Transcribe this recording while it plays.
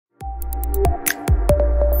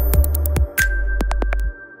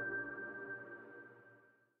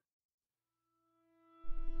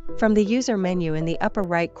From the user menu in the upper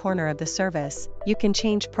right corner of the service, you can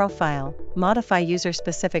change profile, modify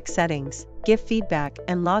user-specific settings, give feedback,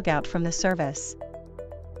 and log out from the service.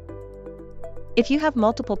 If you have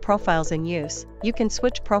multiple profiles in use, you can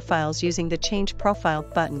switch profiles using the Change Profile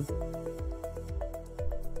button.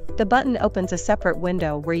 The button opens a separate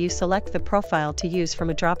window where you select the profile to use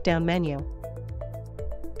from a drop-down menu.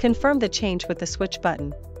 Confirm the change with the Switch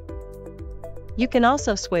button. You can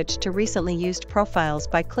also switch to recently used profiles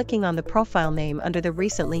by clicking on the profile name under the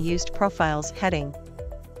Recently Used Profiles heading.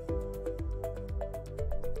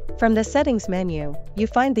 From the Settings menu, you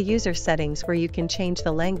find the User Settings where you can change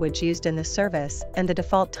the language used in the service and the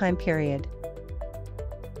default time period.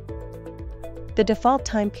 The default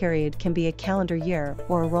time period can be a calendar year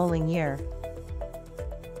or a rolling year.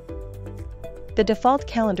 The default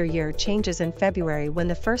calendar year changes in February when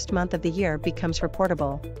the first month of the year becomes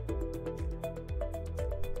reportable.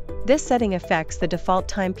 This setting affects the default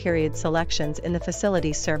time period selections in the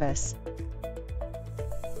facilities service.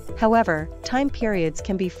 However, time periods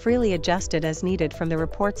can be freely adjusted as needed from the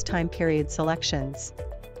report's time period selections.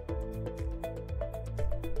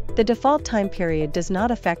 The default time period does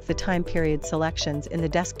not affect the time period selections in the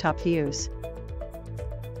desktop views.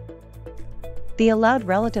 The allowed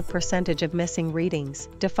relative percentage of missing readings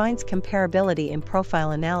defines comparability in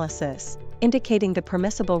profile analysis, indicating the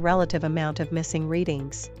permissible relative amount of missing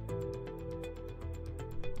readings.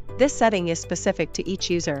 This setting is specific to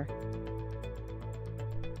each user.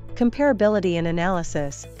 Comparability in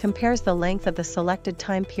analysis compares the length of the selected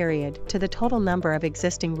time period to the total number of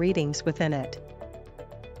existing readings within it.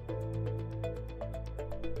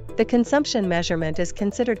 The consumption measurement is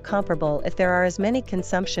considered comparable if there are as many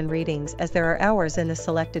consumption readings as there are hours in the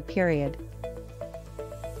selected period.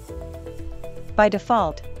 By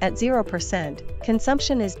default, at 0%,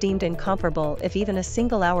 consumption is deemed incomparable if even a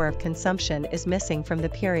single hour of consumption is missing from the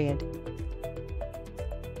period.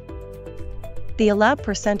 The allowed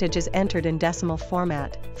percentage is entered in decimal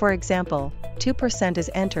format, for example, 2% is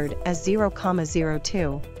entered as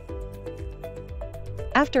 0,02.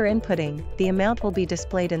 After inputting, the amount will be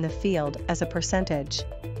displayed in the field as a percentage.